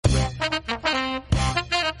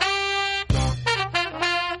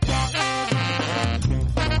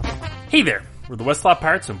Hey there, we're the Westlaw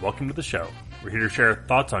Pirates and welcome to the show. We're here to share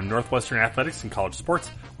thoughts on Northwestern athletics and college sports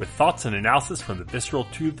with thoughts and analysis from the visceral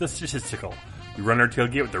to the statistical. We run our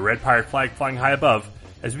tailgate with the red pirate flag flying high above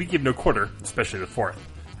as we give no quarter, especially the fourth.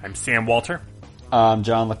 I'm Sam Walter. I'm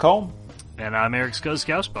John Lacombe. And I'm Eric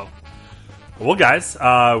Skoskauspo. Well, guys,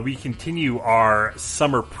 we continue our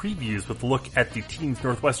summer previews with a look at the teams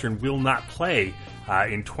Northwestern will not play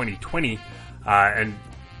in 2020. And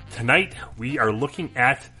tonight we are looking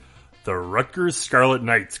at the Rutgers Scarlet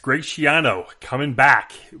Knights. Greg Schiano coming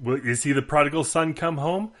back. Is he the prodigal son come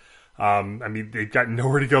home? I mean, they've got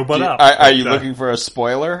nowhere to go but up. Are you looking for a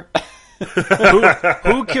spoiler?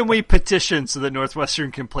 Who can we petition so that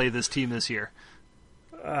Northwestern can play this team this year?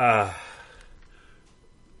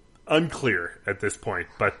 Unclear at this point,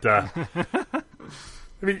 but I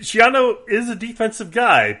mean, Schiano is a defensive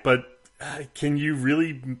guy, but can you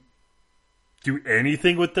really do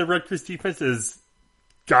anything with the Rutgers defense as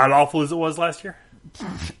god awful as it was last year?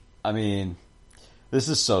 I mean, this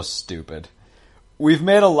is so stupid. We've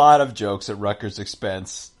made a lot of jokes at Rutgers'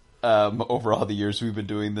 expense over all the years we've been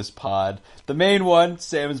doing this pod. The main one,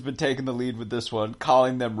 Sam has been taking the lead with this one,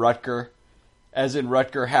 calling them Rutger, as in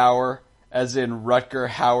Rutger Hauer. As in Rutger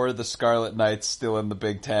Hauer, the Scarlet Knights, still in the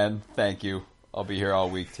Big Ten. Thank you. I'll be here all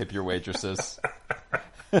week. Tip your waitresses.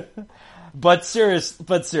 But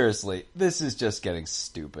seriously, this is just getting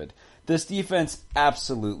stupid. This defense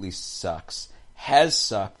absolutely sucks. Has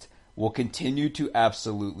sucked. Will continue to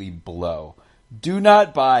absolutely blow. Do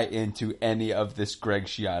not buy into any of this Greg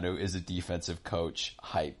Schiano is a defensive coach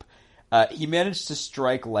hype. He managed to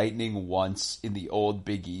strike lightning once in the old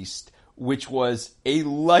Big East, which was a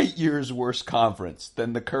light years worse conference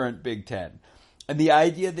than the current Big Ten. And the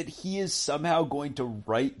idea that he is somehow going to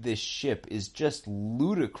right this ship is just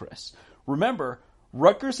ludicrous. Remember,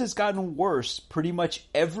 Rutgers has gotten worse pretty much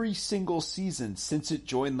every single season since it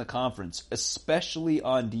joined the conference, especially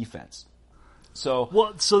on defense.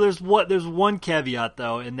 So there's one caveat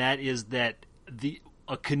though, and that is that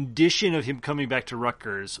a condition of him coming back to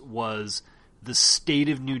Rutgers was the state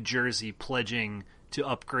of New Jersey pledging to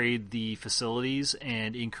upgrade the facilities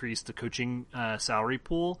and increase the coaching salary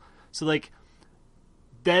pool. So like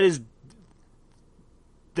that is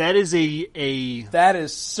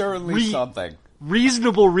certainly something.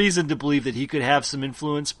 Reasonable reason to believe that he could have some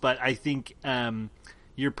influence, but I think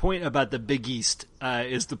your point about the Big East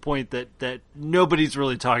is the point that nobody's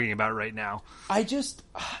really talking about right now. Again,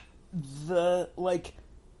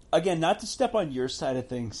 not to step on your side of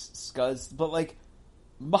things, Scuzz, but like,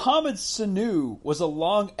 Mohamed Sanu was a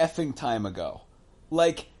long effing time ago.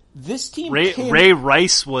 Like, this team Ray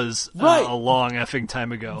Rice was a long effing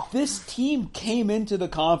time ago. This team came into the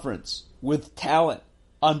conference with talent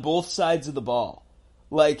on both sides of the ball.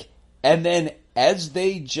 Like, and then as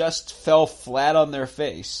they just fell flat on their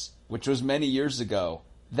face, which was many years ago,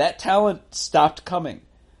 that talent stopped coming.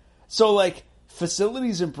 So, like,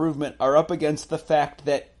 facilities improvement are up against the fact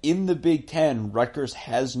that in the Big Ten, Rutgers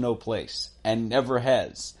has no place and never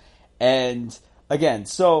has. And again,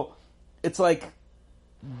 so it's like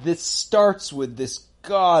this starts with this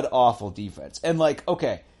god-awful defense. And like,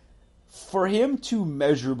 okay, for him to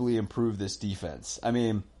measurably improve this defense, I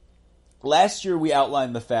mean, last year we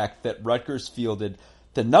outlined the fact that Rutgers fielded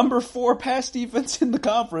the number 4 pass defense in the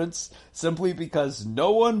conference simply because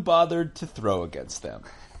no one bothered to throw against them.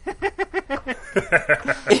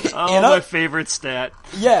 My favorite stat.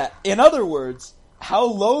 Yeah, in other words, how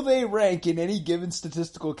low they rank in any given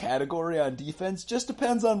statistical category on defense just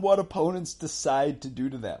depends on what opponents decide to do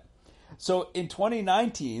to them. So in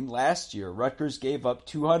 2019, last year, Rutgers gave up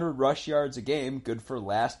 200 rush yards a game, good for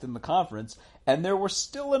last in the conference, and there were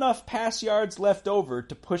still enough pass yards left over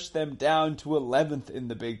to push them down to 11th in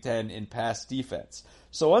the Big Ten in pass defense.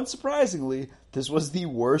 So unsurprisingly, this was the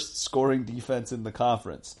worst scoring defense in the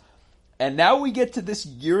conference. And now we get to this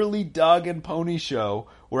yearly dog and pony show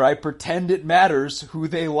where I pretend it matters who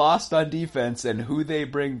they lost on defense and who they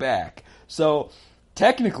bring back. So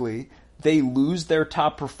technically, they lose their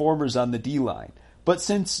top performers on the D-line. But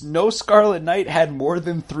since no Scarlet Knight had more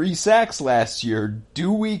than 3 sacks last year,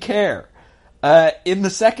 do we care? In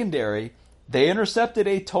the secondary, they intercepted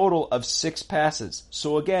a total of 6 passes.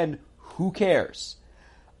 So again, who cares?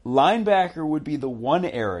 Linebacker would be the one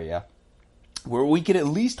area where we could at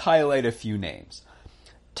least highlight a few names.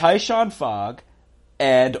 Tyshawn Fogg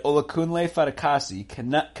and Olakunle Fatukasi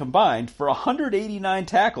combined for 189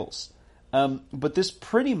 tackles. But this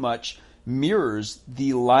pretty much mirrors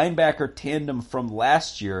the linebacker tandem from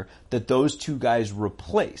last year that those two guys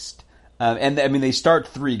replaced. And I mean, they start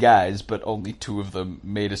 3 guys, but only 2 of them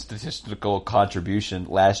made a statistical contribution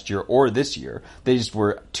last year or this year. They just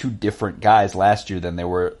were 2 different guys last year than they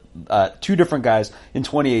were 2 different guys in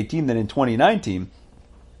 2018 than in 2019.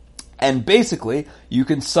 And basically, you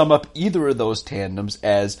can sum up either of those tandems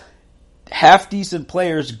as half-decent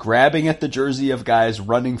players grabbing at the jersey of guys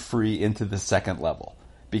running free into the second level,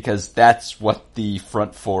 because that's what the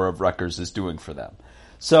front 4 of Rutgers is doing for them.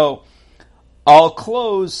 So I'll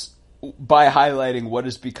close by highlighting what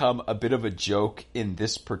has become a bit of a joke in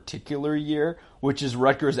this particular year, which is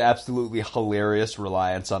Rutgers' absolutely hilarious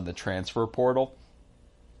reliance on the transfer portal.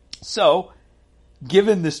 So,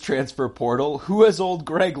 given this transfer portal, who has old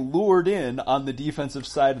Greg lured in on the defensive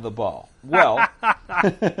side of the ball? Well,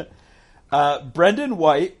 Brendan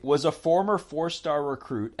White was a former 4-star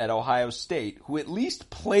recruit at Ohio State who at least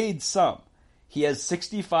played some. He has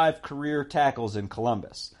 65 career tackles in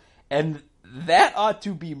Columbus. And that ought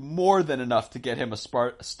to be more than enough to get him a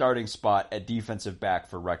starting spot at defensive back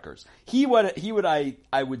for Rutgers. He would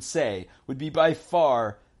I would say would be by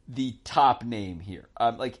far the top name here.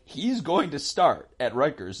 He's going to start at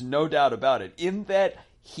Rutgers, no doubt about it. In that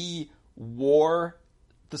he wore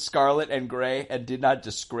the scarlet and gray and did not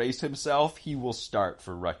disgrace himself, he will start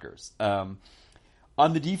for Rutgers. On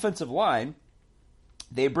the defensive line,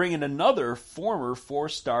 they bring in another former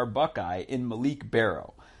 4-star Buckeye in Malik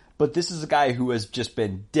Barrow. But this is a guy who has just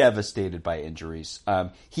been devastated by injuries.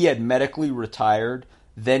 He had medically retired,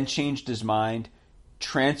 then changed his mind,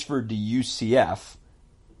 transferred to UCF,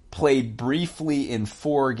 played briefly in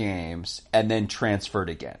 4 games, and then transferred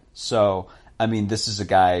again. So, I mean, this is a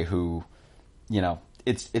guy who,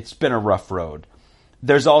 it's been a rough road.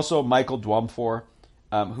 There's also Michael Dwumfor,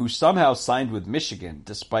 who somehow signed with Michigan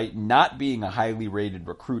despite not being a highly rated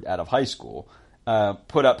recruit out of high school.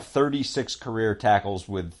 Put up 36 career tackles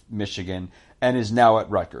with Michigan, and is now at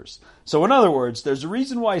Rutgers. So in other words, there's a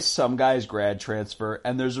reason why some guys grad transfer,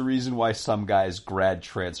 and there's a reason why some guys grad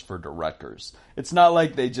transfer to Rutgers. It's not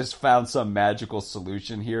like they just found some magical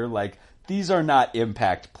solution here. These are not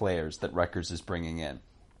impact players that Rutgers is bringing in.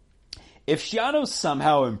 If Shiano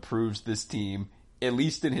somehow improves this team, at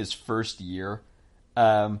least in his first year,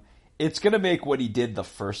 it's going to make what he did the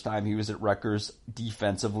first time he was at Rutgers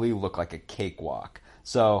defensively look like a cakewalk.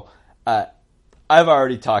 So, I've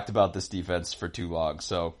already talked about this defense for too long,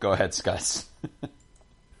 so go ahead, Scuzz.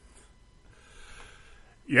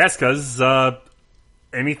 Yes, Scuzz.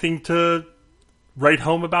 Anything to write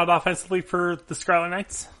home about offensively for the Scarlet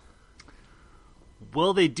Knights?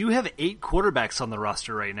 Well, they do have 8 quarterbacks on the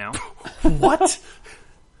roster right now. What?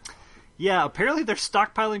 Yeah, apparently they're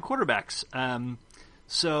stockpiling quarterbacks.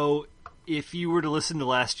 So if you were to listen to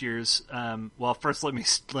last year's, first let me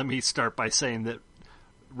start by saying that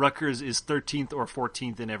Rutgers is 13th or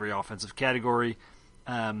 14th in every offensive category.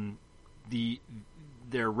 Their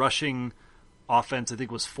rushing offense, I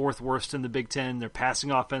think, was 4th worst in the Big Ten. Their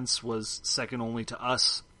passing offense was second only to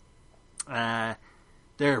us.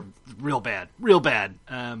 They're real bad.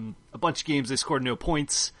 A bunch of games they scored no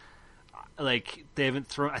points. They haven't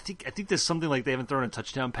thrown. I think there's something like they haven't thrown a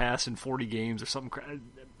touchdown pass in 40 games or something.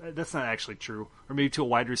 That's not actually true. Or maybe to a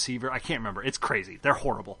wide receiver. I can't remember. It's crazy. They're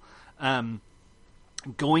horrible.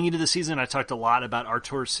 Going into the season, I talked a lot about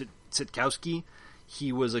Artur Sitkowski.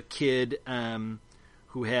 He was a kid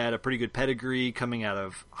who had a pretty good pedigree coming out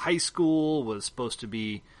of high school. Was supposed to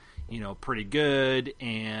be, pretty good,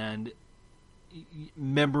 and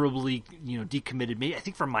memorably, decommitted. Maybe I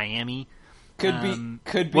think from Miami. Could be.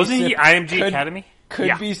 Wasn't he IMG Academy?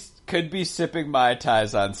 Could be sipping Mai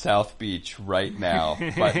Tais on South Beach right now,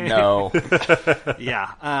 but no.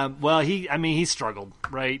 Yeah. He struggled,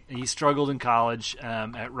 right? He struggled in college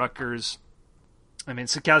at Rutgers.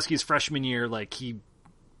 Sitkowski's freshman year, he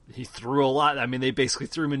threw a lot. They basically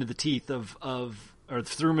threw him into the teeth or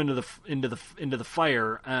threw him into the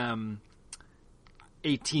fire.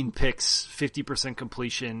 18 picks, 50%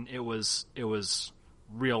 completion. It was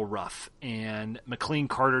real rough. And McLean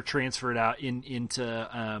Carter transferred out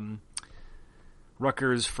into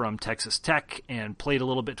Rutgers from Texas Tech and played a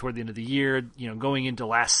little bit toward the end of the year. Going into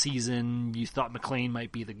last season, you thought McLean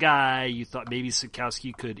might be the guy. You thought maybe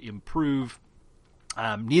Sitkowski could improve.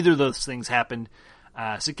 Neither of those things happened.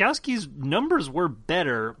 Sitkowski's numbers were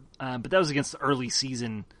better, but that was against the early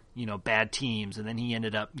season, bad teams, and then he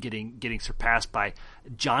ended up getting surpassed by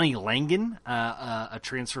Johnny Langan, a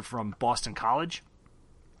transfer from Boston College.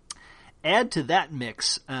 Add to that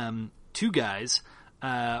mix 2 guys.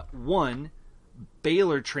 One,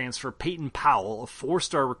 Baylor transfer Peyton Powell, a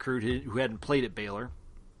 4-star recruit who hadn't played at Baylor,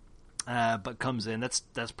 but comes in. That's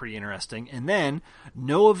pretty interesting. And then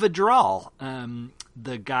Noah Vidral,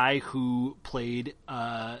 the guy who played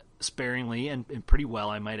sparingly and pretty well,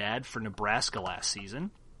 I might add, for Nebraska last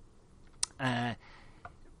season.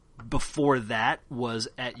 Before that was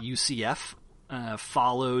at UCF,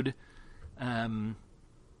 followed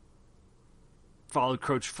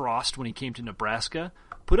Coach Frost when he came to Nebraska.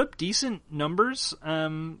 Put up decent numbers,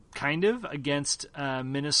 kind of, against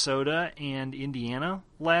Minnesota and Indiana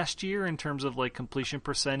last year in terms of like completion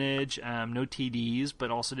percentage. No TDs, but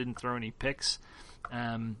also didn't throw any picks.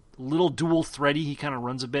 Little dual thready, he kind of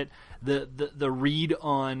runs a bit. The read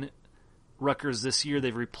on Rutgers this year,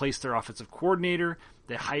 they've replaced their offensive coordinator.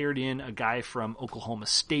 They hired in a guy from Oklahoma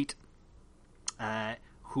State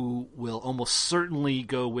who will almost certainly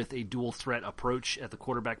go with a dual threat approach at the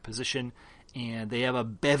quarterback position. And they have a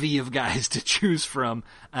bevy of guys to choose from.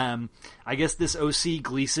 I guess this OC,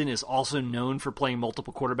 Gleason, is also known for playing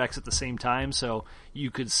multiple quarterbacks at the same time, so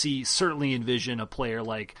you could certainly envision a player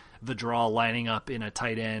like Vidral lining up in a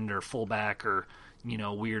tight end or fullback or,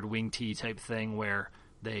 weird wing tee type thing where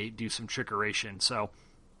they do some trickeration. So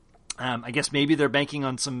I guess maybe they're banking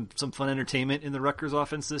on some fun entertainment in the Rutgers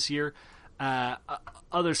offense this year.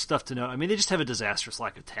 Other stuff to note, I mean, they just have a disastrous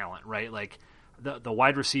lack of talent, right? Like, the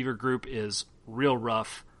wide receiver group is real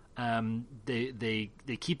rough. They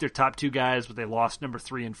keep their top two guys, but they lost number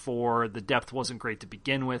 3 and 4. The depth wasn't great to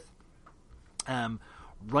begin with.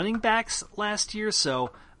 Running backs last year, so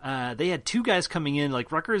they had 2 guys coming in.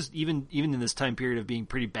 Like Rutgers, even in this time period of being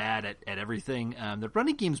pretty bad at everything, the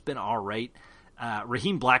running game's been all right.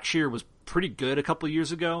 Raheem Blackshear was pretty good a couple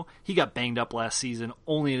years ago. He got banged up last season,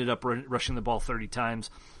 only ended up rushing the ball 30 times.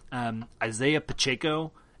 Isaiah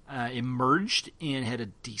Pacheco emerged and had a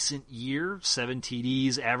decent year, 7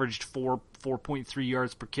 TDs, averaged 4.3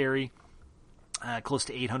 yards per carry, close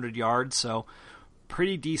to 800 yards, so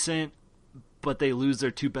pretty decent, but they lose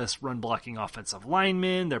their 2 best run-blocking offensive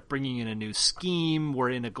linemen. They're bringing in a new scheme. We're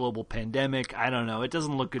in a global pandemic. I don't know. It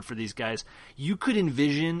doesn't look good for these guys. You could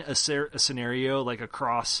envision a scenario like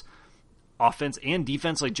across offense and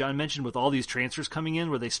defense, like John mentioned, with all these transfers coming in,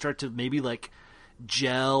 where they start to maybe like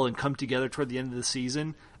gel and come together toward the end of the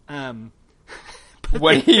season. I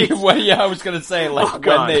was going to say, like,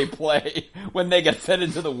 when they play, when they get fed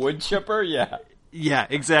into the wood chipper, yeah. Yeah,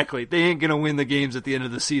 exactly. They ain't going to win the games at the end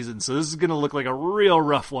of the season, so this is going to look like a real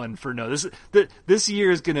rough one for no. This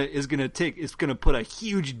year is going to put a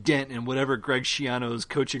huge dent in whatever Greg Schiano's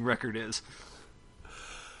coaching record is.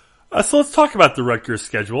 So let's talk about the Rutgers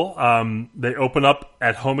schedule. They open up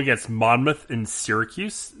at home against Monmouth and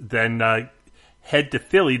Syracuse, then head to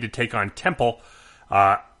Philly to take on Temple.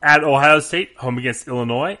 At Ohio State, home against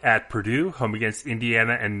Illinois. At Purdue, home against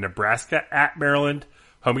Indiana and Nebraska. At Maryland,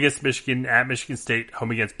 home against Michigan. At Michigan State, home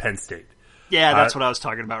against Penn State. Yeah, that's what I was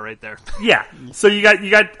talking about right there. Yeah. So you got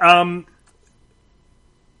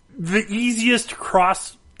the easiest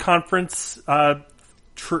cross-conference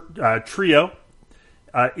trio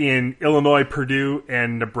in Illinois, Purdue,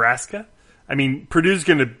 and Nebraska. I mean, Purdue's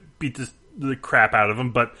going to beat the crap out of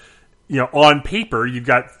them, but on paper, you've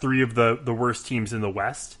got 3 of the worst teams in the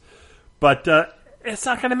West, but it's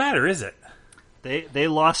not going to matter, is it? They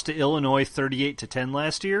lost to Illinois 38-10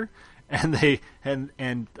 last year, and I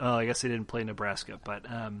guess they didn't play Nebraska, but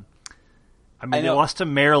they lost to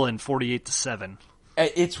Maryland 48-7.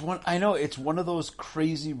 It's one of those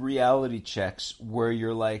crazy reality checks where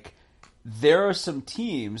you're like, there are some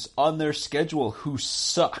teams on their schedule who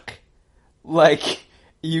suck, like.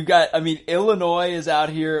 Illinois is out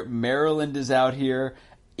here, Maryland is out here,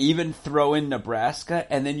 even throw in Nebraska,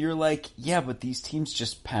 and then you're like, yeah, but these teams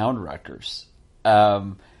just pound Rutgers.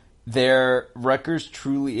 Rutgers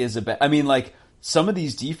truly is some of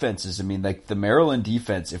these defenses, like the Maryland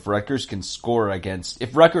defense, if Rutgers can score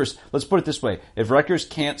let's put it this way, if Rutgers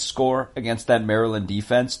can't score against that Maryland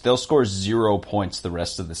defense, they'll score 0 points the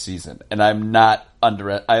rest of the season. And I'm not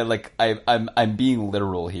I'm being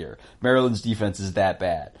literal here. Maryland's defense is that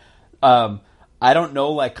bad. I don't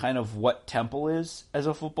know kind of what Temple is as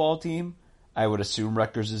a football team. I would assume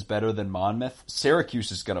Rutgers is better than Monmouth.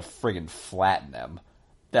 Syracuse is going to friggin' flatten them.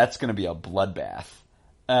 That's going to be a bloodbath.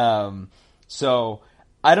 So,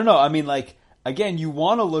 I don't know. Again, you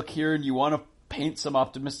want to look here and you want to paint some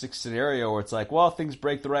optimistic scenario where it's like, well, things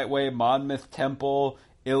break the right way. Monmouth, Temple,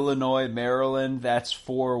 Illinois, Maryland, that's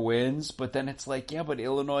 4 wins. But then it's like, yeah, but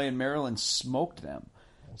Illinois and Maryland smoked them.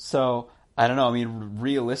 So, I don't know.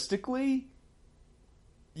 Realistically,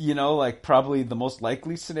 probably the most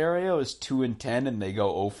likely scenario is 2-10 and they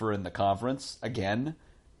go 0 in the conference again.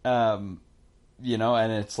 And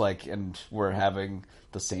it's like, and we're having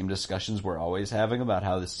the same discussions we're always having about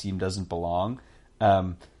how this team doesn't belong.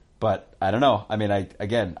 But I don't know.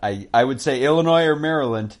 I would say Illinois or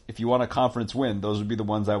Maryland, if you want a conference win, those would be the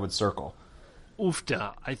ones I would circle.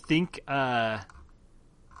 Oofta. I think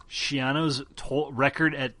Schiano's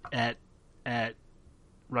record at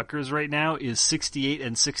Rutgers right now is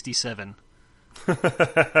 68-67.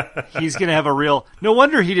 He's going to have a real. No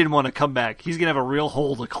wonder he didn't want to come back. He's going to have a real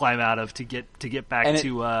hole to climb out of to get back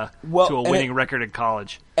to a winning record in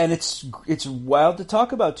college. And it's wild to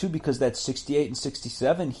talk about too, because that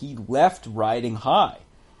 68-67, he left riding high.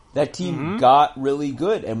 That team got really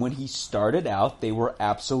good, and when he started out, they were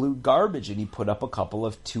absolute garbage. And he put up a couple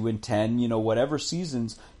of 2-10, whatever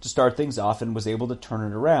seasons to start things off, and was able to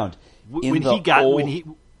turn it around. When he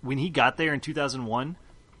got there in 2001,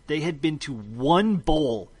 they had been to one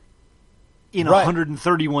bowl in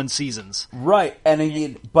 131 seasons. Right,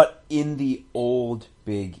 and but in the old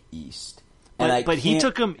Big East. But he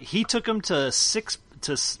took him to six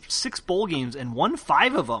bowl games and won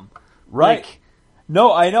 5 of them. Right.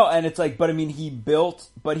 No, I know, and it's he built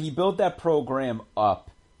that program up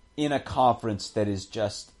in a conference that is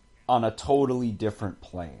just on a totally different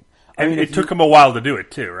plane. And it took him a while to do it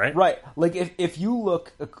too, right? Right. Like if you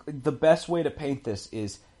look, the best way to paint this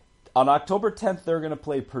is on October 10th they're going to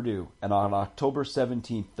play Purdue, and on October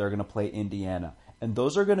 17th they're going to play Indiana, and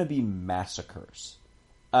those are going to be massacres.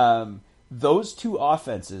 Those two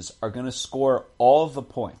offenses are going to score all of the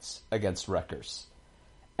points against Rutgers,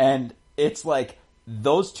 and it's like.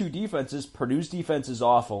 Those two defenses, Purdue's defense is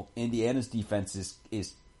awful, Indiana's defense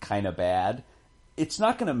is kind of bad. It's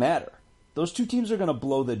not going to matter. Those two teams are going to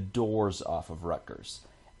blow the doors off of Rutgers.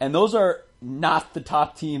 And those are not the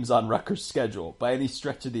top teams on Rutgers' schedule by any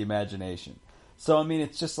stretch of the imagination. So,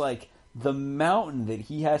 it's just like the mountain that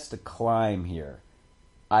he has to climb here.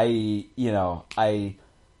 I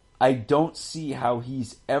don't see how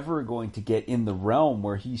he's ever going to get in the realm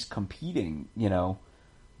where he's competing,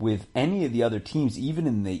 with any of the other teams, even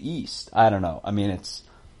in the East. I don't know.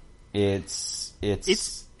 It's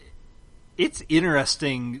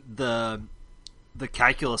interesting the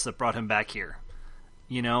calculus that brought him back here,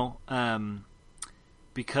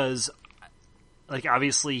 because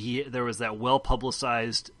obviously there was that well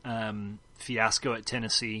publicized fiasco at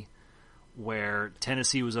Tennessee where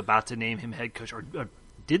Tennessee was about to name him head coach, or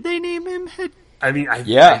did they name him head?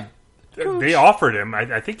 They offered him.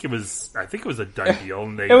 I think it was a done deal,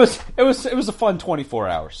 and it was a fun 24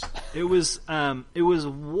 hours. It was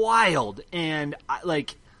wild, and I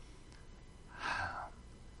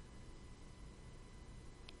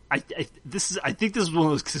think this is one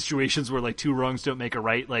of those situations where two wrongs don't make a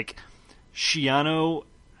right. Schiano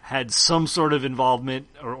had some sort of involvement,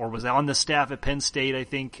 or was on the staff at Penn State, I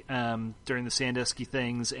think, during the Sandusky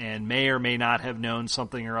things, and may or may not have known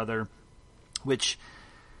something or other, which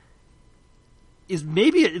is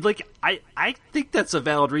maybe I think that's a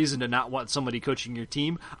valid reason to not want somebody coaching your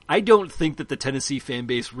team. I don't think that the Tennessee fan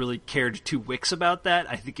base really cared 2 wicks about that.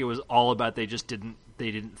 I think it was all about they didn't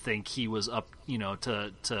think he was up,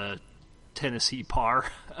 to Tennessee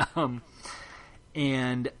par,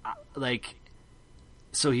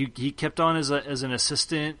 so he kept on as an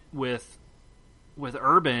assistant with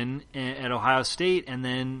Urban at Ohio State, and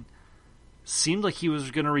then seemed like he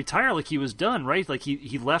was going to retire, like he was done, right?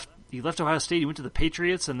 He left Ohio State, he went to the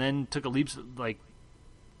Patriots, and then took a leap,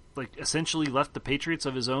 essentially left the Patriots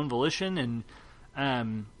of his own volition.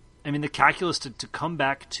 And the calculus to come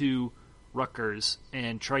back to Rutgers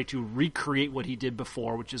and try to recreate what he did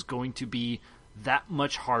before, which is going to be that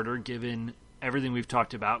much harder given everything we've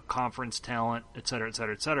talked about, conference talent, et cetera, et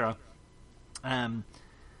cetera, et cetera.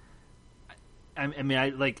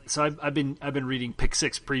 I've been reading Pick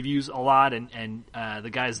Six previews a lot, and the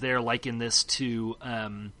guys there liken this to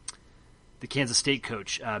the Kansas State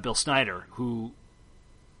coach, Bill Snyder, who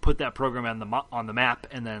put that program on the map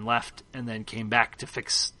and then left and then came back to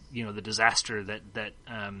fix the disaster that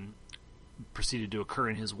proceeded to occur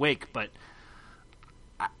in his wake. But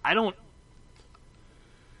I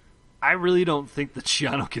really don't think that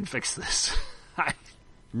Schiano can fix this.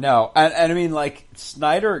 No, and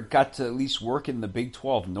Snyder got to at least work in the Big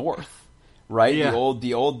 12 North, right? Yeah.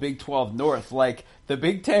 The old Big 12 North. The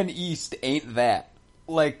Big 10 East ain't that.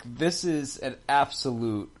 This is an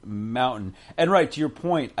absolute mountain. And right, to your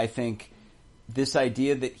point, I think this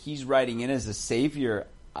idea that he's riding in as a savior,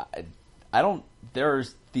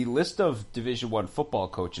 there's the list of Division I football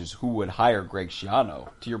coaches who would hire Greg Schiano,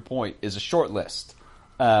 to your point, is a short list.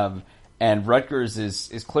 And Rutgers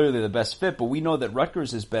is clearly the best fit, but we know that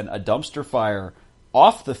Rutgers has been a dumpster fire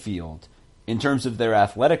off the field in terms of their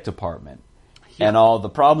athletic department and all the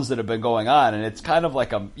problems that have been going on. And it's kind of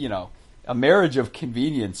like a marriage of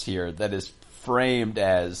convenience here that is framed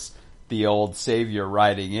as the old savior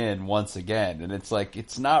riding in once again. And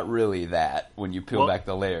it's not really that when you peel back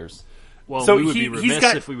the layers. Well, So we would be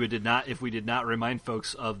remiss if we did not remind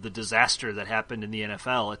folks of the disaster that happened in the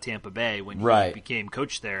NFL at Tampa Bay when he became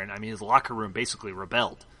coach there, and I mean his locker room basically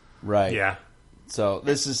rebelled. Right. Yeah. So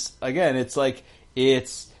this is again, it's like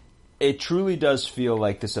it truly does feel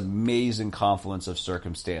like this amazing confluence of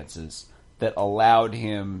circumstances that allowed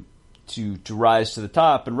him to rise to the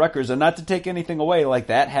top. And Rutgers, and not to take anything away, like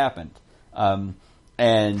that happened. And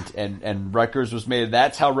Rutgers was made.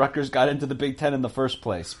 That's how Rutgers got into the Big Ten in the first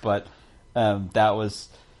place. But that was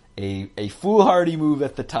a foolhardy move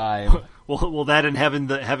at the time. Well, that and having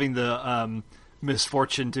the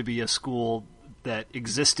misfortune to be a school that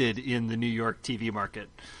existed in the New York TV market.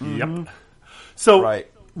 Mm-hmm. Yep. So, right.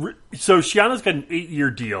 So Schiano's got an 8-year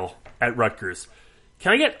deal at Rutgers.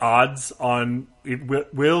 Can I get odds on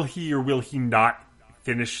will he or will he not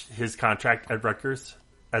finish his contract at Rutgers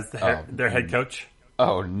as their head coach?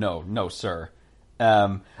 Oh, no, sir.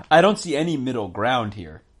 I don't see any middle ground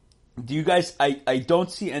here. Do you guys? I don't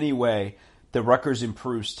see any way that Rutgers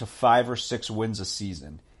improves to 5 or 6 wins a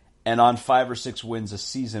season. And on 5 or 6 wins a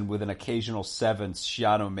season with an occasional 7th,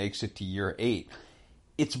 Schiano makes it to year 8.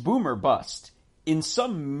 It's boom or bust. In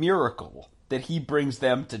some miracle that he brings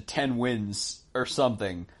them to 10 wins or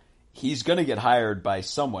something, he's going to get hired by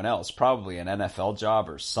someone else, probably an NFL job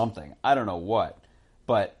or something. I don't know what.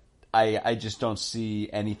 But I just don't see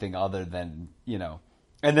anything other than,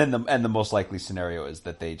 and then the most likely scenario is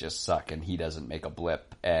that they just suck and he doesn't make a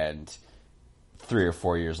blip, and 3 or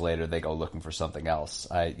 4 years later they go looking for something else.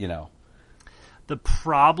 The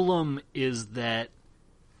problem is that,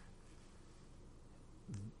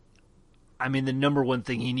 I mean, the number one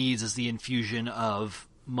thing he needs is the infusion of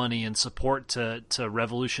money and support to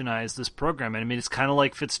revolutionize this program. And I mean, it's kind of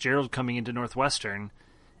like Fitzgerald coming into Northwestern.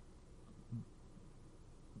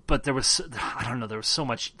 But there was so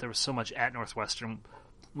much at Northwestern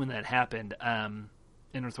when that happened. And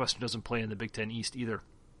Northwestern doesn't play in the Big Ten East either.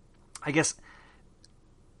 I guess,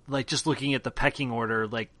 like, just looking at the pecking order,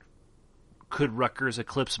 like, could Rutgers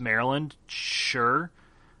eclipse Maryland? Sure.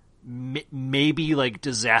 Maybe, like,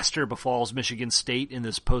 disaster befalls Michigan State in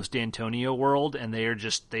this post-D'Antonio world, and they are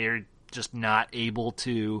just not able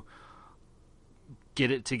to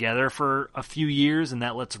get it together for a few years, and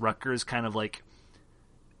that lets Rutgers kind of, like,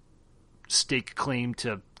 stake claim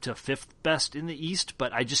to 5th best in the East.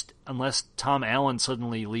 But unless Tom Allen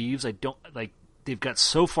suddenly leaves, I don't, like, they've got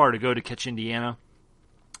so far to go to catch Indiana,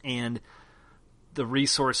 and the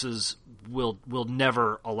resources will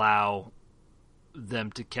never allow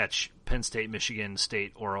them to catch Penn State, Michigan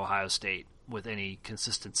State, or Ohio State with any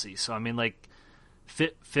consistency. So I mean, like,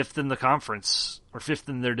 5th in the conference or 5th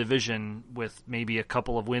in their division with maybe a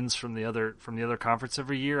couple of wins from the other conference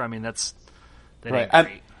every year. I mean, that right. ain't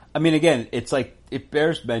great. I mean, again, it's like, it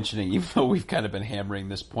bears mentioning, even though we've kind of been hammering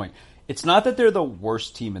this point, it's not that they're the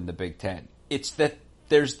worst team in the Big Ten. It's that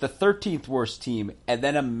there's the 13th worst team and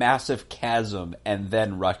then a massive chasm and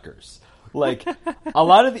then Rutgers. Like, a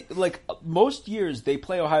lot of most years they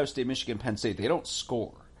play Ohio State, Michigan, Penn State. They don't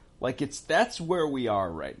score. Like, that's where we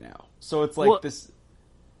are right now. So it's like this.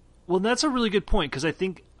 Well, that's a really good point, because I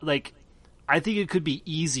think it could be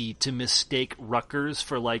easy to mistake Rutgers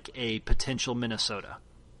for, like, a potential Minnesota.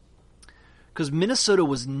 Because Minnesota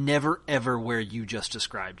was never, ever where you just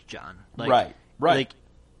described, John. Like, right. Like,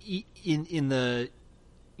 in the,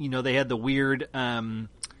 they had the weird,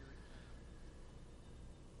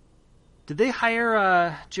 did they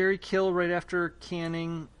hire Jerry Kill right after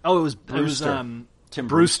Canning? Oh, it was Tim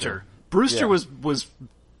Brewster. Brewster Yeah. was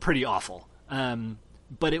pretty awful.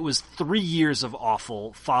 But it was 3 years of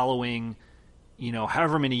awful following,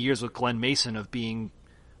 however many years with Glenn Mason of being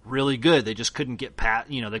really good. They just couldn't get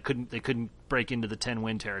they couldn't break into the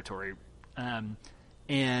 10-win territory.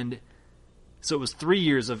 And so it was 3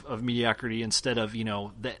 years of mediocrity instead of,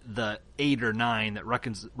 the 8 or 9 that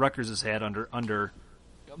Rutgers has had under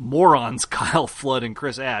morons Kyle Flood and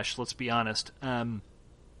Chris Ash, let's be honest. And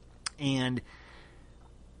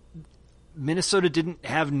Minnesota didn't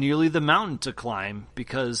have nearly the mountain to climb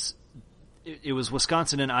because it was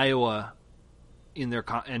Wisconsin and Iowa in their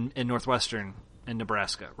and Northwestern and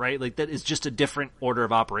Nebraska, right? Like, that is just a different order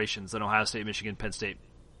of operations than Ohio State, Michigan, Penn State.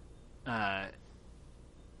 Ohio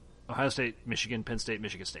State, Michigan, Penn State,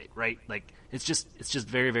 Michigan State, right? Like, it's just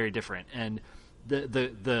very, very different. And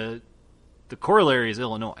the corollary is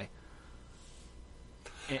Illinois.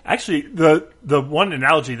 Actually, the one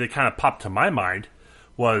analogy that kind of popped to my mind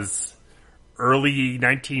was early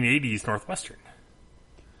 1980s Northwestern.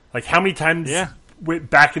 Like, how many times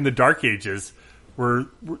back in the dark ages were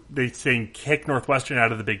they saying kick Northwestern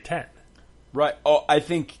out of the Big Ten? Right. Oh, I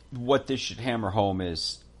think what this should hammer home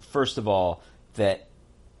is, first of all, that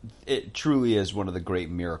it truly is one of the great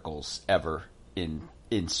miracles ever in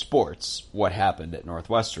sports, what happened at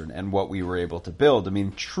Northwestern and what we were able to build. I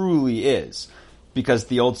mean, truly is. Because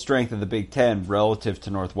the old strength of the Big Ten relative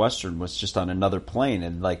to Northwestern was just on another plane.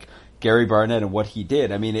 And like Gary Barnett and what he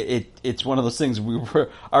did, I mean, it's one of those things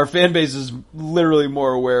our fan base is literally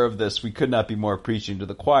more aware of this. We could not be more preaching to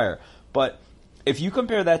the choir. But if you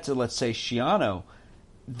compare that to, let's say, Schiano,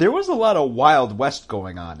 there was a lot of Wild West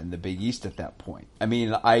going on in the Big East at that point. I mean,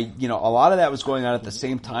 a lot of that was going on at the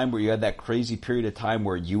same time where you had that crazy period of time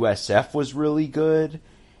where USF was really good.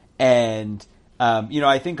 And,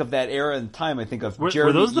 I think of that era and time. I think of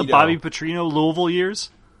Jeremy Were those the Ito. Bobby Petrino Louisville years?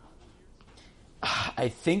 I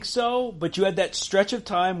think so, but you had that stretch of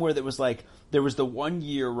time where there was the 1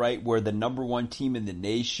 year, right, where the number one team in the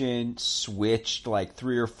nation switched like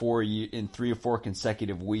 3 or 4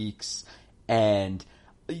 consecutive weeks. And,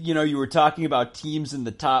 you were talking about teams in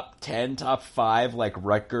the top 10, top 5, like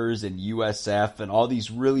Rutgers and USF and all these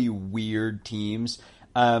really weird teams.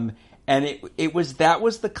 And that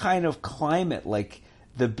was the kind of climate, like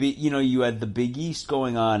you had the Big East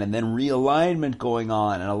going on and then realignment going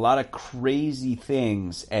on and a lot of crazy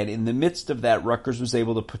things. And in the midst of that, Rutgers was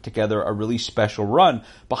able to put together a really special run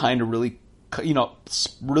behind a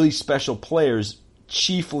really special players,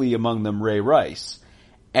 chiefly among them Ray Rice.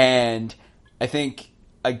 And I think,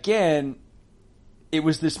 again, it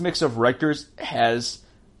was this mix of Rutgers has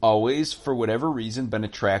always, for whatever reason, been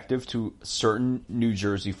attractive to certain New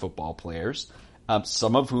Jersey football players,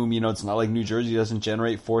 some of whom, it's not like New Jersey doesn't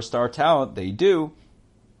generate 4-star talent. They do.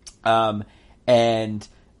 I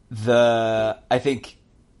think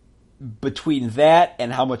between that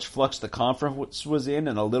and how much flux the conference was in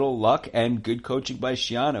and a little luck and good coaching by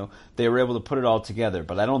Schiano, they were able to put it all together.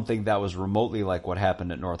 But I don't think that was remotely like what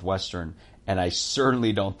happened at Northwestern, and I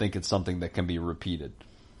certainly don't think it's something that can be repeated.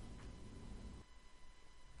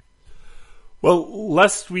 Well,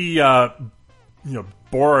 lest we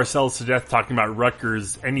bore ourselves to death talking about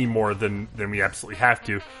Rutgers any more than we absolutely have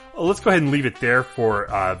to, let's go ahead and leave it there for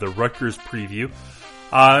the Rutgers preview.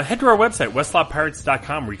 Head to our website,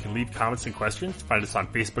 westlotpirates.com, where you can leave comments and questions. Find us on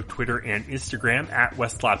Facebook, Twitter, and Instagram at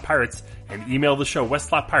westlotpirates, and email the show,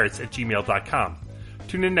 westlotpirates@gmail.com.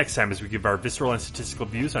 Tune in next time as we give our visceral and statistical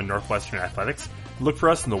views on Northwestern athletics. Look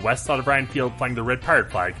for us in the west lot of Ryan Field flying the red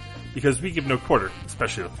pirate flag, because we give no quarter,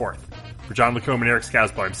 especially the fourth. For John Lacombe and Eric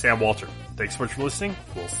Skazbar, I'm Sam Walter. Thanks so much for listening.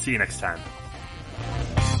 We'll see you next time.